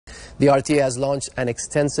The RTA has launched an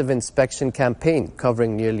extensive inspection campaign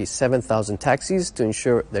covering nearly 7,000 taxis to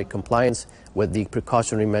ensure their compliance with the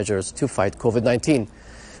precautionary measures to fight COVID-19.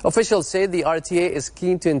 Officials say the RTA is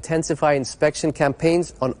keen to intensify inspection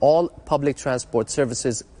campaigns on all public transport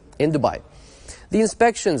services in Dubai. The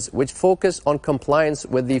inspections, which focus on compliance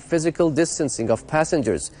with the physical distancing of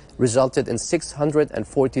passengers, resulted in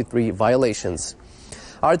 643 violations.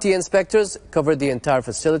 RTA inspectors covered the entire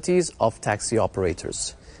facilities of taxi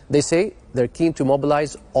operators. They say they're keen to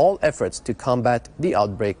mobilize all efforts to combat the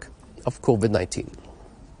outbreak of COVID-19.